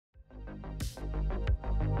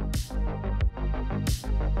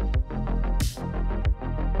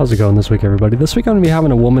How's it going this week, everybody? This week I'm going to be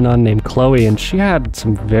having a woman on named Chloe, and she had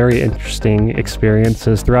some very interesting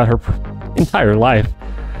experiences throughout her entire life.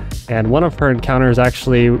 And one of her encounters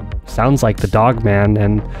actually sounds like the Dogman,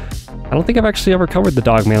 and I don't think I've actually ever covered the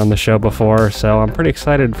Dogman on the show before, so I'm pretty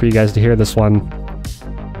excited for you guys to hear this one.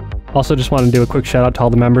 Also, just want to do a quick shout out to all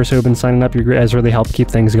the members who have been signing up. You guys really help keep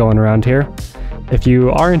things going around here. If you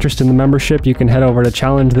are interested in the membership, you can head over to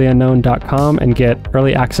challengetheunknown.com and get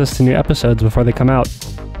early access to new episodes before they come out.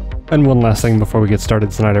 And one last thing before we get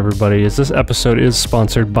started tonight, everybody, is this episode is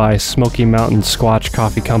sponsored by Smoky Mountain Squatch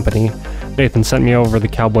Coffee Company. Nathan sent me over the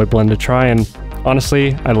Cowboy Blend to try, and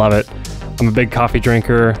honestly, I love it. I'm a big coffee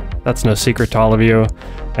drinker. That's no secret to all of you.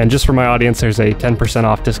 And just for my audience, there's a 10%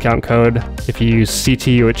 off discount code if you use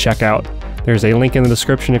CTU at checkout. There's a link in the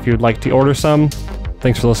description if you would like to order some.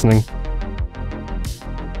 Thanks for listening.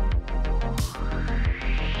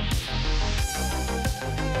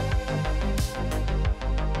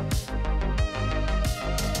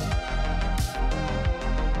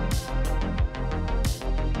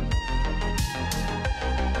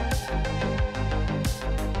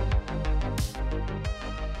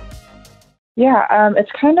 Yeah,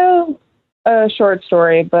 it's kind of a short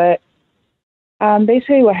story, but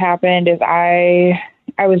basically what happened is I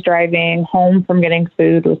was driving home from getting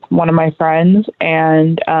food with one of my friends,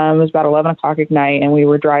 and it was about 11 o'clock at night, and we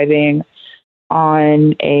were driving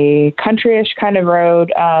on a country-ish kind of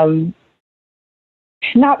road,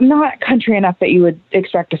 not country enough that you would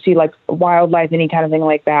expect to see like wildlife, any kind of thing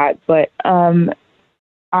like that, but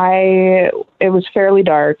it was fairly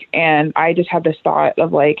dark, and I just had this thought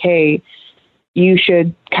of like, hey, you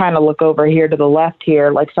should kind of look over here to the left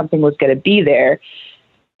here, like something was going to be there.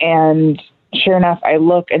 And sure enough, I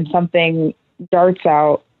look and something darts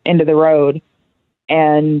out into the road,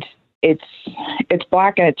 and it's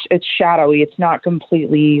black and it's shadowy. It's not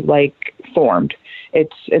completely like formed.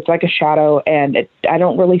 It's like a shadow, and I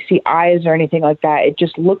don't really see eyes or anything like that. It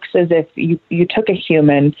just looks as if you took a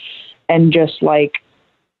human and just like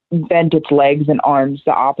bent its legs and arms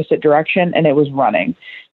the opposite direction, and it was running.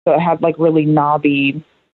 So it had like really knobby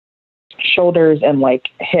shoulders and like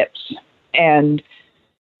hips,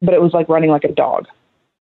 but it was like running like a dog.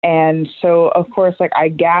 And so of course, like I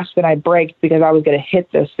gasped and I braked because I was going to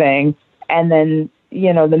hit this thing. And then,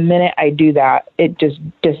 the minute I do that, it just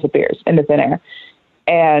disappears into thin air.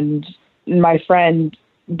 And my friend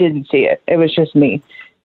didn't see it. It was just me.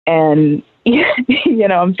 And,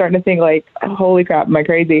 I'm starting to think like, holy crap, am I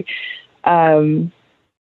crazy?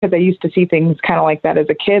 Because I used to see things kind of like that as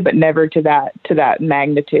a kid, but never to that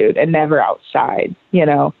magnitude, and never outside,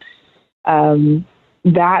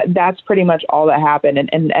 that's pretty much all that happened.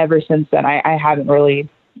 And ever since then, I haven't really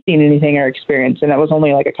seen anything or experienced. And that was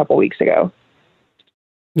only like a couple weeks ago.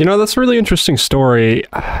 That's a really interesting story.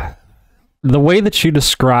 The way that you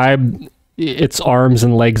describe its arms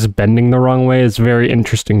and legs bending the wrong way is very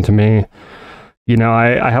interesting to me.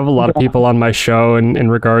 I have a lot of people on my show in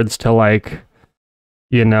regards to like,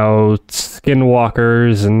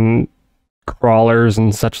 skinwalkers and crawlers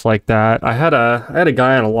and such like that. I had a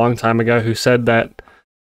guy on a long time ago who said that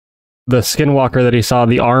the skinwalker that he saw,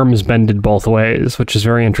 the arms bended both ways, which is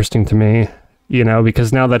very interesting to me,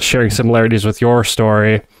 because now that's sharing similarities with your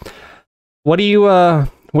story. What do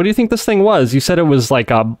you think this thing was? You said it was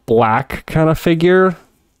like a black kind of figure.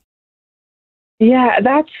 Yeah,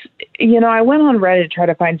 that's, I went on Reddit to try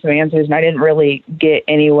to find some answers, and I didn't really get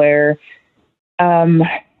anywhere.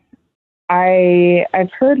 I've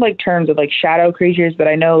heard like terms of like shadow creatures, but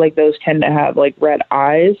I know like those tend to have like red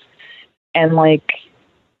eyes, and like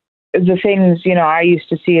the things, I used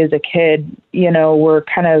to see as a kid, were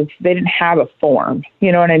kind of, they didn't have a form,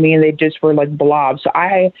 you know what I mean? They just were like blobs. So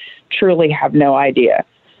I truly have no idea.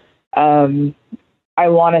 I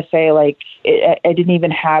want to say like, I didn't even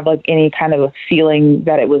have like any kind of a feeling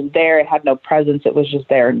that it was there. It had no presence. It was just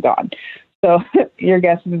there and gone. So your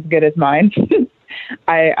guess is as good as mine.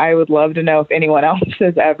 I would love to know if anyone else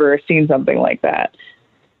has ever seen something like that.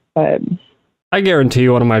 But I guarantee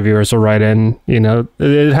you one of my viewers will write in.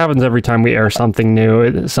 It happens every time we air something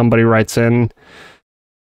new. Somebody writes in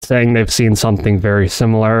saying they've seen something very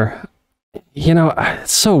similar.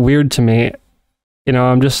 It's so weird to me.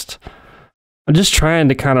 I'm just trying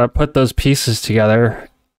to kind of put those pieces together.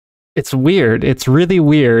 It's weird. It's really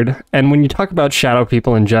weird. And when you talk about shadow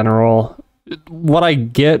people in general, what I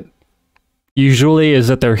get usually is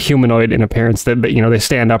that they're humanoid in appearance, that they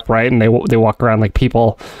stand upright and they walk around like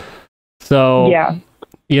people. So yeah,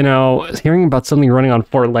 hearing about something running on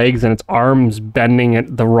four legs and its arms bending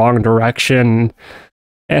it the wrong direction,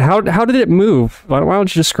 and how did it move? Why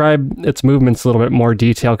don't you describe its movements a little bit more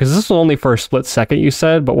detail? Because this was only for a split second, you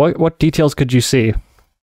said, but what details could you see?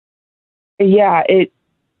 Yeah,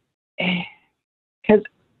 because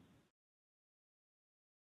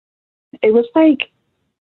it was like,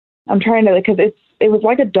 I'm trying to, because it was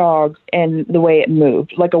like a dog and the way it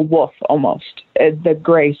moved, like a wolf almost, the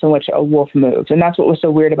grace in which a wolf moves. And that's what was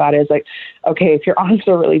so weird about it, is like, okay, if your arms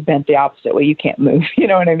are really bent the opposite way, you can't move, you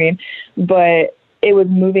know what I mean? But it was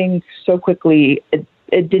moving so quickly,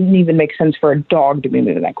 it didn't even make sense for a dog to be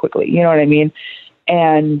moving that quickly, you know what I mean?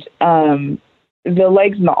 And the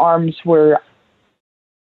legs and the arms were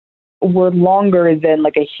longer than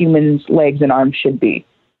like a human's legs and arms should be.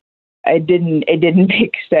 It didn't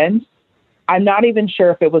make sense. I'm not even sure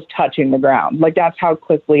if it was touching the ground. Like, that's how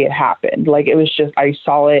quickly it happened. Like, it was just, I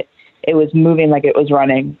saw it, it was moving like it was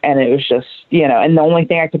running, and it was just, and the only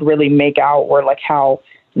thing I could really make out were like how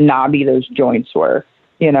knobby those joints were,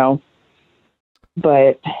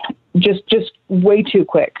 but just way too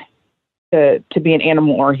quick to be an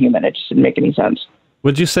animal or a human. It just didn't make any sense.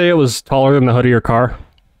 Would you say it was taller than the hood of your car?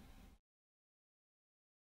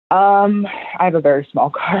 I have a very small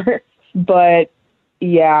car, but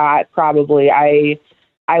yeah, probably. I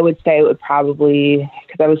would say it would probably,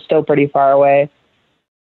 because I was still pretty far away.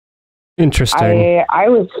 Interesting. I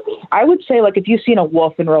would say, like, if you've seen a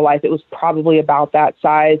wolf in real life, it was probably about that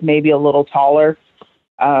size, maybe a little taller.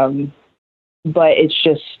 But it's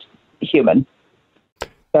just human.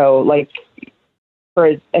 So, like,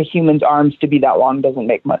 for a human's arms to be that long doesn't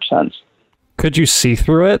make much sense. Could you see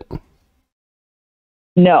through it?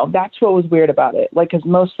 No, that's what was weird about it. Like, because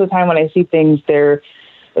most of the time when I see things, they're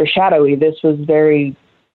shadowy. This was very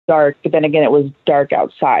dark, but then again, it was dark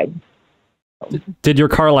outside. Did your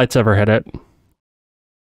car lights ever hit it?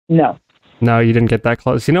 No. No, you didn't get that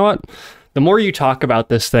close. You know what? The more you talk about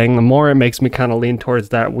this thing, the more it makes me kind of lean towards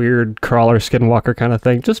that weird crawler skinwalker kind of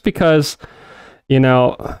thing. Just because,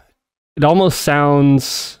 it almost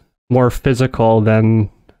sounds more physical than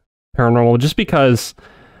paranormal. Just because,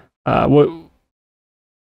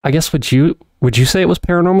 I guess, would you say it was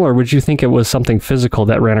paranormal, or would you think it was something physical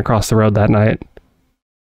that ran across the road that night?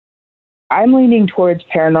 I'm leaning towards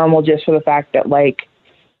paranormal just for the fact that, like,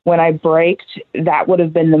 when I braked, that would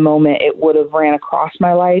have been the moment it would have ran across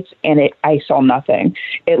my lights, and I saw nothing.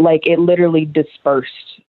 It literally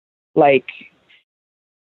dispersed, like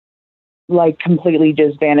completely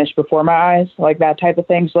just vanished before my eyes, like that type of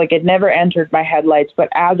thing. So, like, it never entered my headlights, but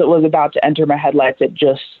as it was about to enter my headlights, it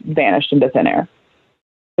just vanished into thin air.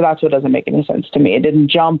 So that's what doesn't make any sense to me. It didn't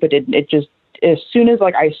jump. It just, as soon as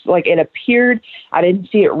it appeared, I didn't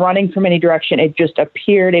see it running from any direction. It just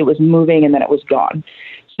appeared, it was moving, and then it was gone.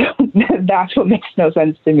 So that's what makes no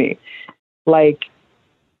sense to me. Like,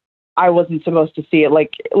 I wasn't supposed to see it.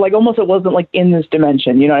 Like almost it wasn't like in this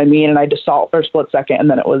dimension, you know what I mean? And I just saw it for a split second, and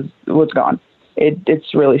then it was gone.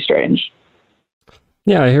 It's really strange.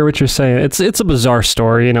 Yeah, I hear what you're saying. It's a bizarre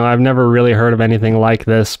story. I've never really heard of anything like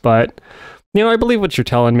this, but I believe what you're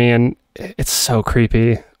telling me, and it's so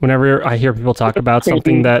creepy. Whenever I hear people talk about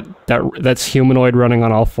something that's humanoid running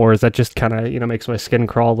on all fours, that just kind of, makes my skin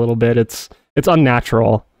crawl a little bit. It's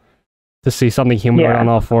unnatural to see something humanoid on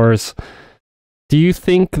all fours. Do you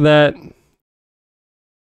think that...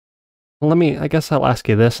 Well, I guess I'll ask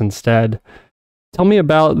you this instead. Tell me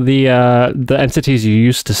about the entities you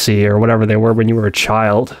used to see, or whatever they were when you were a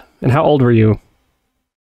child. And how old were you?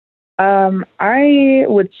 I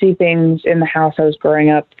would see things in the house I was growing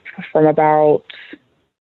up from about,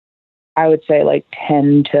 I would say, like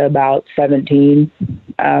 10 to about 17,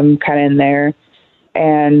 kind of in there.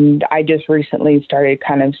 And I just recently started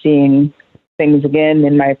kind of seeing things again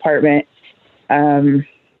in my apartment. But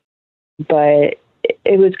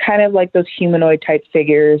it was kind of like those humanoid type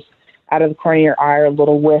figures out of the corner of your eye, or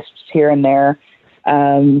little wisps here and there.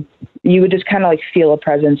 You would just kind of like feel a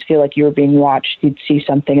presence, feel like you were being watched. You'd see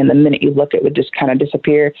something, and the minute you look, it would just kind of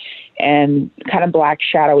disappear, and kind of black,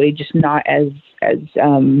 shadowy, just not as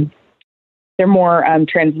they're more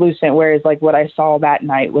translucent. Whereas like what I saw that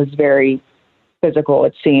night was very physical,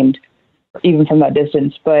 it seemed, even from that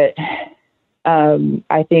distance. But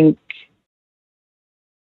I think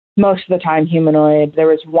most of the time humanoid. There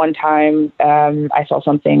was one time I saw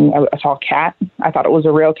something, I saw a cat. I thought it was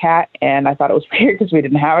a real cat, and I thought it was weird because we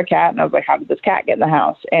didn't have a cat. And I was like, how did this cat get in the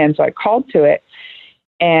house? And so I called to it,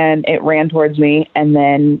 and it ran towards me. And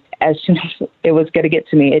then as soon as it was going to get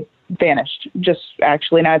to me, it vanished. Just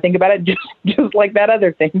actually, now I think about it, just like that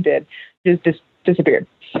other thing did, just disappeared.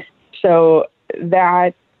 So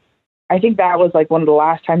that, I think that was like one of the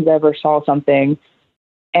last times I ever saw something.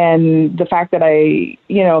 And the fact that I,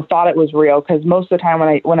 thought it was real, because most of the time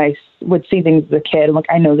when I would see things as a kid, I'm like,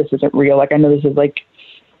 I know this isn't real. Like, I know this is like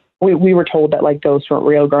we were told that like ghosts weren't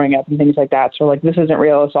real growing up and things like that. So like, this isn't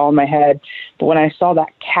real. It's all in my head. But when I saw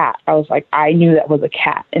that cat, I was like, I knew that was a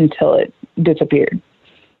cat until it disappeared.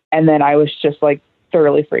 And then I was just like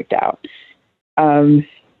thoroughly freaked out.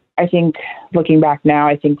 I think looking back now,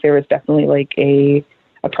 I think there was definitely like a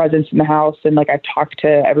presence in the house. And like, I talked to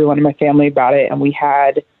everyone in my family about it, and we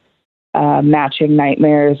had matching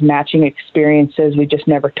nightmares, matching experiences. We just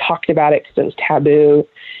never talked about it because it was taboo.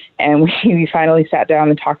 And we finally sat down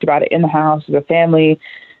and talked about it in the house as a family,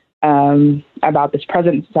 about this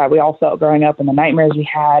presence that we all felt growing up and the nightmares we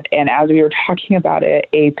had. And as we were talking about it,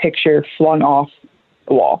 a picture flung off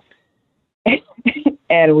the wall.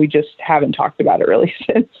 And we just haven't talked about it really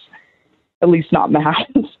since, at least not in the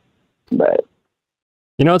house. But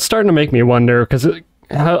you know, it's starting to make me wonder, because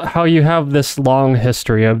how you have this long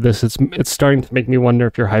history of this, it's starting to make me wonder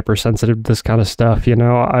if you're hypersensitive to this kind of stuff. You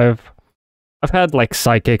know, I've had like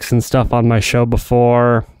psychics and stuff on my show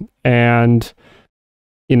before, and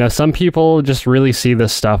you know, some people just really see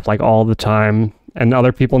this stuff like all the time, and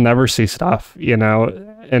other people never see stuff, you know,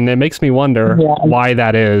 and it makes me wonder why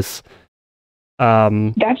that is.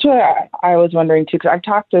 That's what I was wondering too, because I've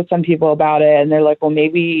talked to some people about it, and they're like, well,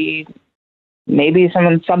 maybe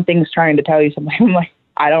something's trying to tell you something. I'm like,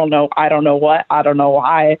 I don't know what, I don't know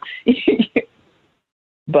why.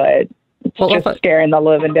 But it's just scaring the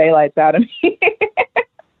living daylights out of me.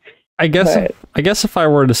 I guess if I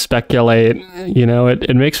were to speculate, you know,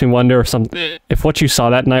 it makes me wonder if what you saw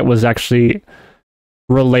that night was actually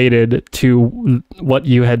related to what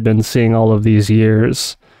you had been seeing all of these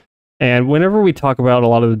years. And whenever we talk about a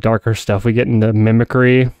lot of the darker stuff, we get into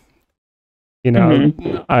mimicry. You know,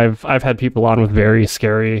 I've had people on with very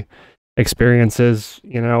scary experiences.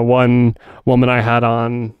 You know, one woman I had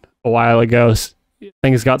on a while ago,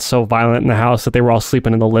 things got so violent in the house that they were all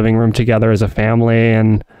sleeping in the living room together as a family,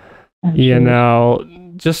 and you know,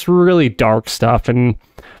 just really dark stuff. And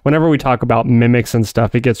whenever we talk about mimics and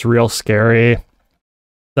stuff, it gets real scary.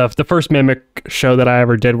 The first mimic show that I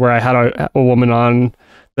ever did, where I had a woman on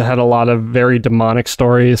that had a lot of very demonic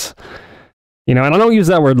stories, you know, and I don't use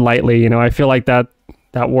that word lightly. You know, I feel like that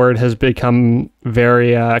word has become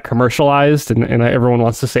very commercialized, and everyone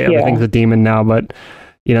wants to say everything's a demon now. But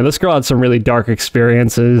you know, this girl had some really dark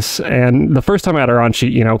experiences, and the first time I had her on, she,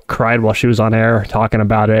 you know, cried while she was on air talking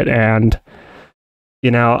about it. And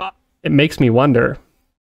you know, it makes me wonder,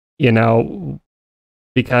 you know,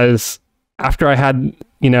 because after I had,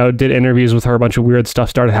 you know, did interviews with her, a bunch of weird stuff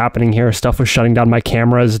started happening here. Stuff was shutting down my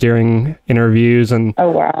cameras during interviews, and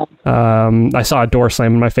oh wow, I saw a door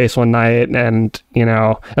slam in my face one night, and you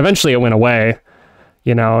know, eventually it went away,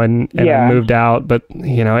 you know, and I moved out. But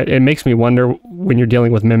you know, it makes me wonder, when you're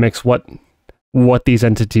dealing with mimics, what these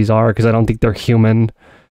entities are, because I don't think they're human,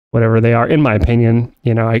 whatever they are, in my opinion.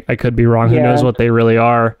 You know, I could be wrong. Who knows what they really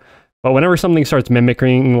are? But whenever something starts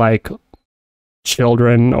mimicking like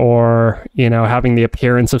children, or you know, having the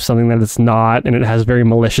appearance of something that it's not, and it has very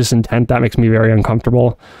malicious intent, that makes me very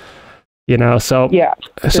uncomfortable, you know. So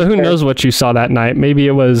so who knows what you saw that night? Maybe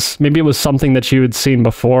it was something that you had seen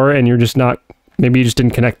before, and you're just not, maybe you just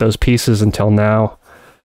didn't connect those pieces until now.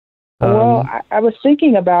 Well, I was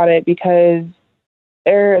thinking about it because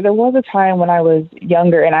there was a time when I was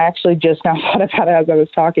younger, and I actually just now thought about it as I was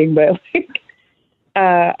talking, but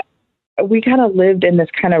like we kind of lived in this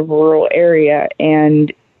kind of rural area,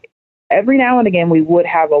 and every now and again we would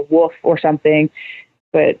have a wolf or something,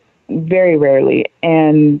 but very rarely.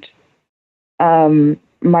 And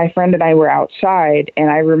my friend and I were outside,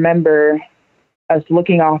 and I remember us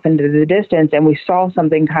looking off into the distance, and we saw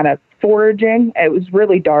something kind of foraging. It was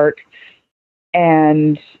really dark,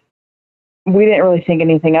 and we didn't really think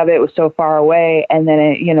anything of it. It was so far away. And then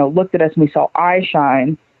it, you know, looked at us, and we saw eye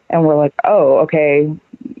shine, and we're like, oh, okay,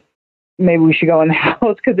 maybe we should go in the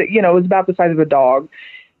house, because it, you know, it was about the size of a dog.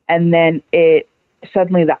 And then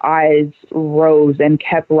suddenly the eyes rose and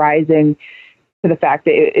kept rising to the fact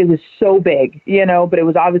that it was so big, you know, but it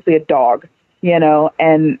was obviously a dog, you know.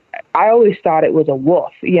 And I always thought it was a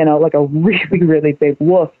wolf, you know, like a really, really big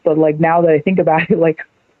wolf. But like, now that I think about it, like,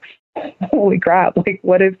 holy crap, like,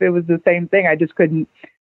 what if it was the same thing? I just couldn't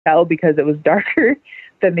tell because it was darker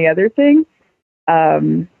than the other thing.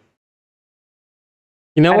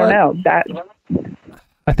 You know, I don't know.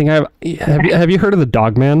 I think have you heard of the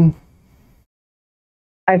Dogman?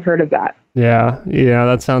 I've heard of that. Yeah,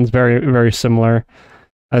 that sounds very, very similar.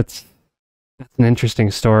 That's an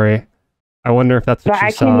interesting story. I wonder if that's what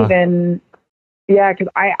you saw. Because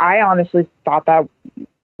I honestly thought that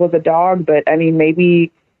was a dog, but I mean,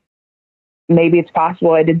 maybe it's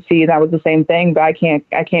possible I did see that was the same thing, but I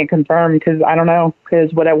can't confirm, because I don't know,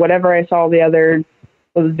 because whatever I saw the other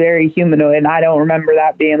was very humanoid, and I don't remember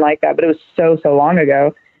that being like that, but it was so long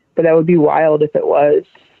ago. But that would be wild if it was.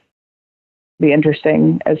 Be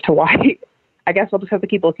interesting as to why. I guess I'll just have to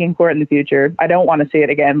keep looking for it in the future. I don't want to see it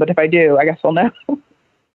again, but if I do, I guess I'll know.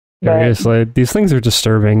 Seriously, these things are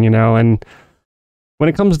disturbing, and when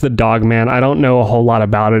it comes to the Dogman, I don't know a whole lot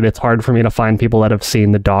about it. It's hard for me to find people that have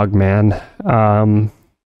seen the Dogman.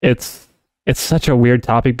 It's such a weird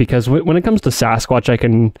topic because when it comes to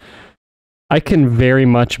Sasquatch, I can very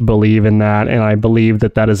much believe in that, and I believe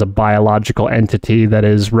that that is a biological entity that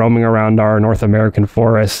is roaming around our North American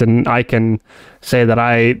forests, and I can say that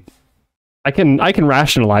I can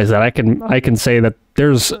rationalize that. I can say that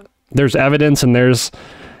there's evidence, and there's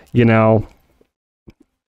it.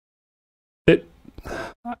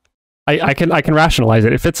 I can rationalize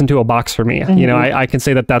it. It fits into a box for me. Mm-hmm. I can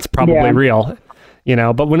say that that's probably real.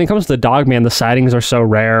 But when it comes to the Dogman, the sightings are so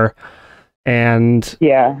rare. And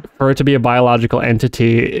for it to be a biological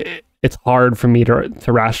entity, it's hard for me to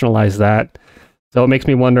rationalize that. So it makes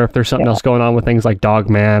me wonder if there's something else going on with things like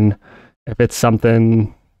Dogman, if it's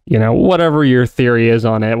something, whatever your theory is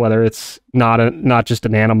on it, whether it's not just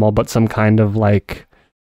an animal, but some kind of like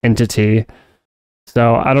entity.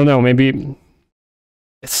 So I don't know, maybe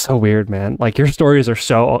it's so weird, man. Like your stories are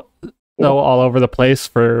so all over the place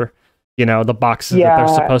for the boxes that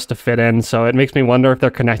they're supposed to fit in. So it makes me wonder if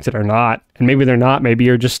they're connected or not. And maybe they're not. Maybe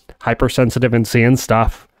you're just hypersensitive and seeing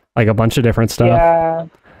stuff, like a bunch of different stuff. Yeah,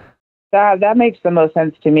 that makes the most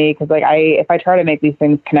sense to me. Cause like if I try to make these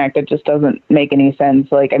things connect, it just doesn't make any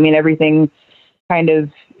sense. Like, I mean, everything kind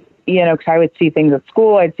of, cause I would see things at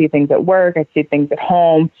school, I'd see things at work, I'd see things at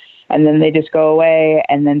home, and then they just go away.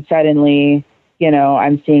 And then suddenly,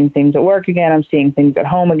 I'm seeing things at work again. I'm seeing things at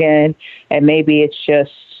home again. And maybe it's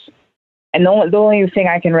just, and the only thing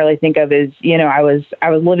I can really think of is, I was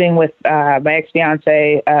living with my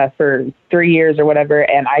ex-fiance for 3 years or whatever,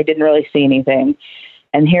 and I didn't really see anything.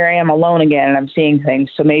 And here I am alone again, and I'm seeing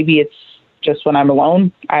things. So maybe it's just when I'm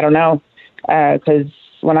alone. I don't know. Because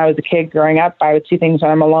when I was a kid growing up, I would see things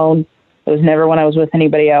when I'm alone. It was never when I was with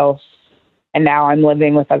anybody else. And now I'm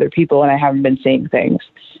living with other people, and I haven't been seeing things.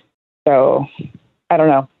 So I don't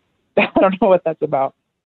know. I don't know what that's about.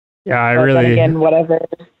 Yeah, but then again, whatever.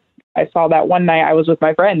 I saw that one night I was with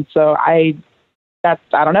my friends, so I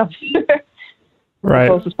don't know. Right. The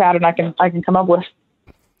closest pattern I can come up with.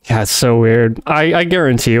 Yeah, it's so weird. I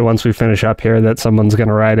guarantee you once we finish up here that someone's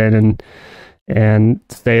gonna write in and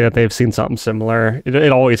say that they've seen something similar.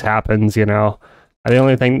 It always happens, The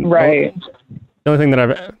only thing that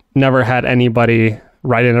I've never had anybody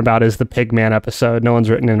write in about is the Pigman episode. No one's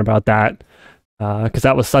written in about that. Because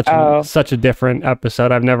that was such a different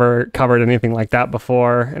episode. I've never covered anything like that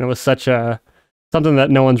before, and it was something that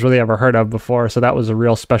no one's really ever heard of before. So that was a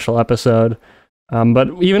real special episode. But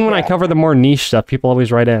even when I cover the more niche stuff, people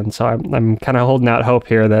always write in. So I'm kind of holding out hope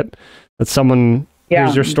here that someone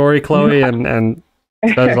hears your story, Chloe, and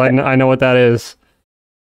says, I know what that is.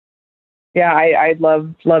 Yeah, I'd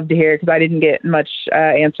love to hear, because I didn't get much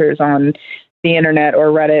answers on the internet or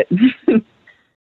Reddit.